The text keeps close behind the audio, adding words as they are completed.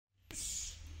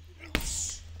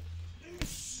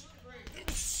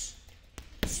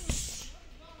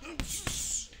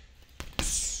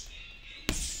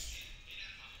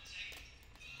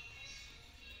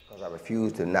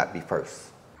refuse to not be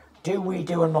first. Do we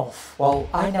do enough? Well,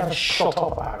 I never shut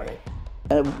up about it.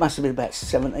 It must have been about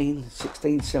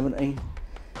 16, 17.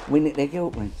 We nicked their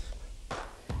guilt rings.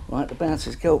 Right, the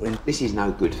bouncer's guilt ring. This is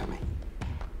no good for me.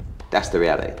 That's the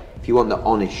reality. If you want the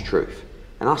honest truth,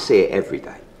 and I see it every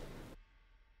day.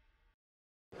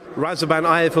 Eubank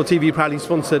IFL TV proudly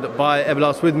sponsored by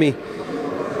Everlast. With me,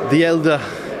 the elder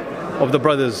of the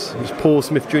brothers, is Paul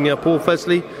Smith Jr. Paul,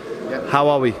 firstly, how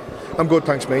are we? I'm good,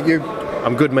 thanks, mate. You?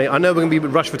 I'm good, mate. I know we're going to be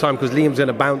rushed for time because Liam's going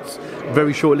to bounce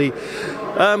very shortly.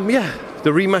 The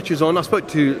rematch is on. I spoke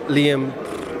to Liam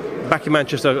back in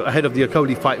Manchester ahead of the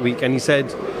Okoli fight week, and he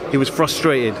said he was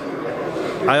frustrated.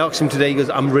 I asked him today, he goes,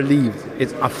 I'm relieved.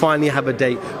 I finally have a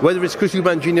date. Whether it's Chris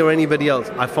Eubank Jr. or anybody else,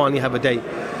 I finally have a date.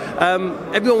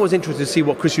 Everyone was interested to see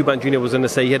what Chris Eubank Jr. was going to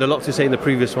say. He had a lot to say in the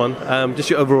previous one. Just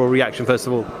your overall reaction, first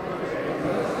of all.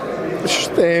 It's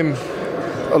just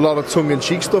a lot of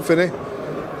tongue-in-cheek stuff, innit?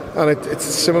 And it's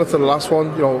similar to the last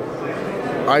one. You know,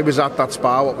 I was at that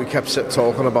spar, what we kept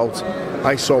talking about.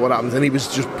 I saw what happened, and he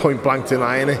was just point-blank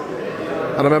denying it.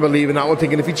 And I remember leaving that one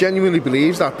thinking, if he genuinely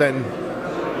believes that, then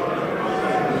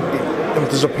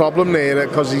there's a problem there,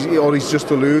 because he's just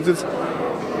deluded.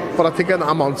 But I think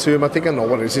I'm on to him. I think I know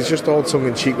what it is. It's just all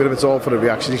tongue-in-cheek with him. It's all for the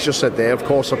reaction. He's just said there, of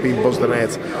course I've been buzzed in the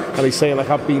head. And he's saying, like,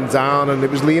 I've been down, and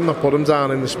it was Liam that put him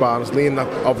down in the spar. It's Liam that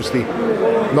obviously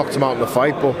knocked him out in the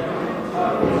fight. But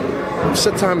I've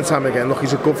said time and time again, look,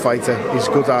 he's a good fighter. He's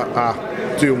good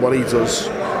at doing what he does.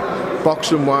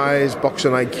 Boxing-wise,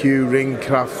 boxing IQ, ring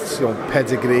craft,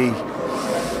 pedigree,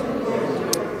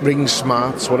 ring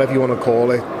smarts, whatever you want to call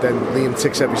it, then Liam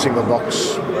ticks every single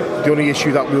box. The only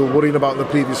issue that we were worrying about in the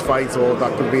previous fight, or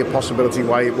that could be a possibility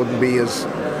why it wouldn't be as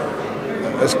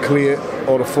clear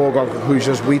or a foregone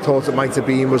conclusion as we thought it might have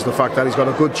been, was the fact that he's got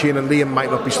a good chin, and Liam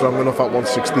might not be strong enough at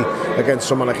 160 against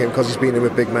someone like him because he's been in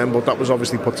with big men, but that was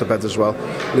obviously put to bed as well.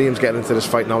 Liam's getting into this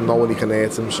fight now knowing he can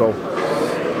hurt him, so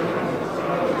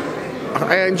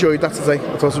I enjoyed that today.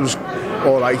 I thought it was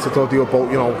alright. I thought they were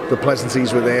both, the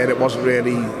pleasantries were there. It wasn't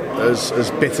really as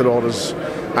bitter or as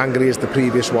angry as the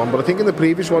previous one, but I think in the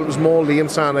previous one it was more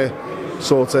Liam trying to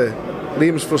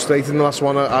Liam's frustrated in the last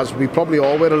one, as we probably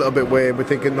all were a little bit, where we're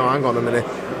thinking, no, hang on a minute,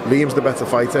 Liam's the better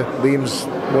fighter, Liam's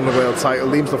won the world title,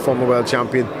 Liam's the former world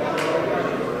champion.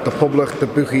 The public, the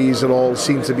bookies, and all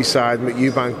seem to be siding with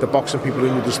Eubank. The boxing people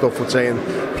who knew the stuff were saying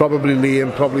probably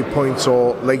Liam, probably points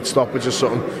or late stoppage or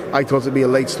something. I thought it'd be a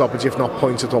late stoppage, if not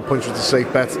points. I thought points was a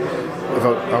safe bet. If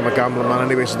I'm a gambling man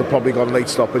anyway, so they've probably gone late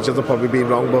stoppage. I've probably been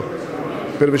wrong, but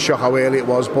bit of a shock how early it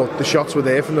was. But the shots were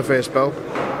there from the first bell.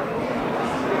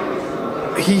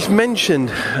 He's mentioned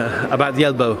about the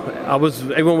elbow.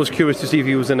 Everyone was curious to see if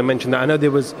he was going to mention that. I know there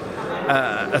was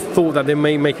a thought that they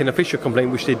may make an official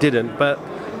complaint, which they didn't, but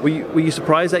were you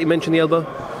surprised that he mentioned the elbow?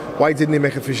 Why didn't he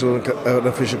make an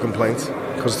official complaint?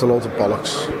 Because it's a load of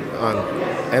bollocks, and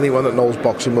anyone that knows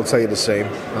boxing will tell you the same.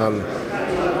 And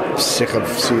I'm sick of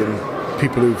seeing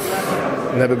people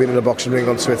who've never been in a boxing ring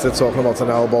on Twitter talking about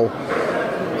an elbow.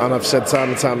 And I've said time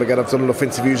and time again, I've done enough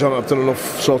interviews on it, I've done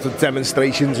enough sort of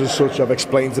demonstrations and such. I've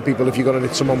explained to people, if you're going to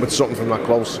hit someone with something from that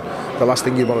close, the last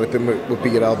thing you'd want to hit them would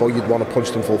be your elbow. You'd want to punch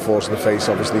them full force in the face,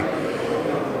 obviously.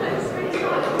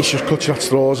 He's just clutching at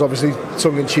straws, obviously,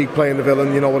 tongue-in-cheek, playing the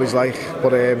villain, you know what he's like.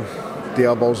 But the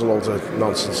elbow's a load of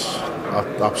nonsense,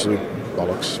 absolute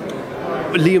bollocks.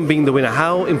 Liam being the winner,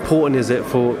 how important is it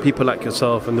for people like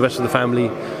yourself and the rest of the family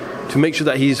to make sure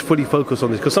that he's fully focused on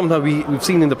this? Because sometimes we've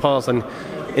seen in the past and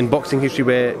in boxing history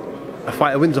where a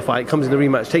fighter wins a fight, comes in the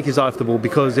rematch, take his eye off the ball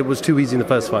because it was too easy in the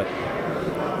first fight.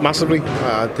 Massively.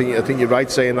 I think you're right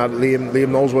saying that. Liam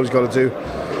knows what he's got to do.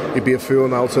 He'd be a fool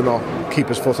now to not keep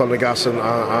his foot on the gas and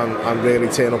really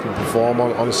turn up and perform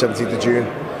on the 17th of June.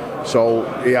 So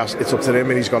it's up to him,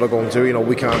 and he's got to go and do.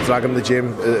 We can't drag him to the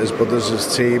gym, his brothers,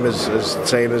 his team, his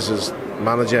trainers, his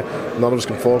manager. None of us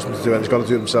can force him to do it. He's got to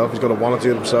do it himself. He's got to want to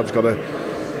do it himself. He's got to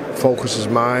focus his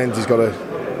mind. He's got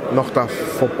to knock that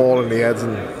football in the head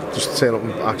and just turn up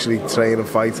and actually train and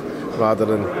fight, rather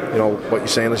than what you're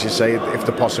saying. As you say, if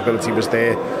the possibility was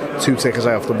there to take his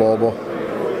eye off the ball, but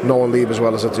knowing Liam as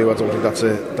well as I do, I don't think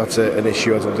that's an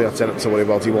issue. I don't think that's anything to worry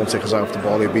about. He won't take his eye off the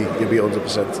ball. He'll be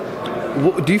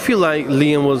 100%. Do you feel like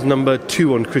Liam was number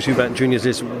 2 on Chris Eubank Jr.'s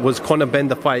list? Was Conor Benn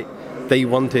the fight they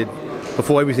wanted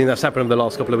before everything that's happened over the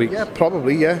last couple of weeks? Yeah,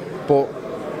 probably, yeah. But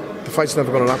the fight's never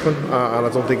going to happen, and I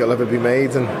don't think it'll ever be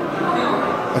made. And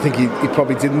I think he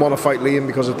probably didn't want to fight Liam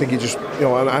because I think he just,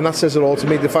 and that says it all to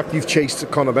me. The fact you've chased the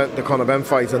Conor Benn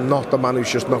fight and not the man who's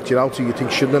just knocked you out, who you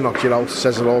think shouldn't have knocked you out,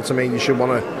 says it all to me. You should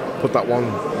want to put that one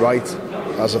right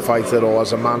as a fighter or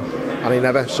as a man, and he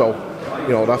never. So,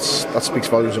 that speaks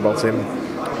volumes about him.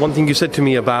 One thing you said to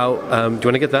me about, do you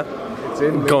want to get that? It's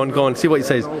in. Go on, see what he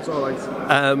says. No, it's all right.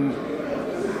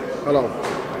 Hello.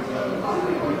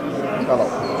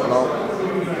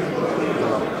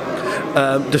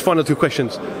 Just final two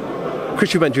questions.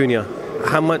 Chris Eubank Jr.,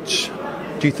 how much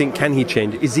do you think can he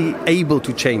change? Is he able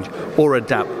to change or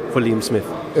adapt for Liam Smith?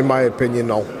 In my opinion,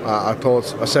 no. I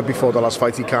said before the last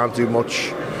fight he can't do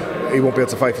much. He won't be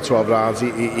able to fight for 12 rounds.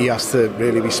 He has to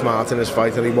really be smart in his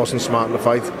fight, and he wasn't smart in the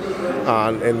fight.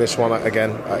 And in this one,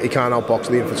 again, he can't outbox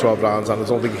Liam for 12 rounds, and I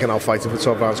don't think he can outfight him for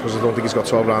 12 rounds because I don't think he's got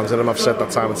 12 rounds in him. I've said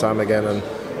that time and time again, and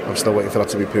I'm still waiting for that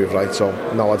to be proved right. So,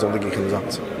 no, I don't think he can do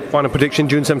that. Final prediction,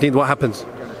 June 17th, what happens?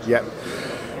 Yeah,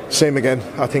 same again.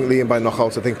 I think Liam by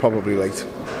knockout. I think probably late.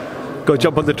 Go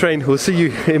jump on the train. We'll see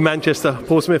you in Manchester.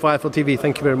 Paul Smith, IFL TV.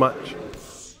 Thank you very much.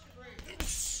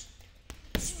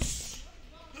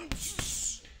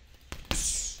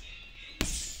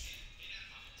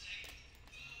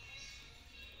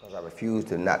 Because I refuse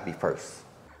to not be first.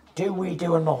 Do we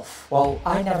do enough? Well,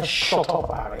 I never shut up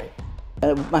about it.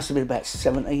 It must have been about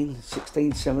 17,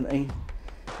 16, 17.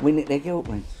 We nicked their guilt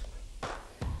rings.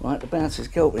 Right, the bouncer's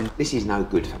guilt ring. This is no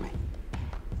good for me.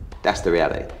 That's the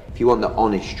reality. If you want the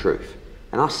honest truth,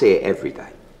 and I see it every day,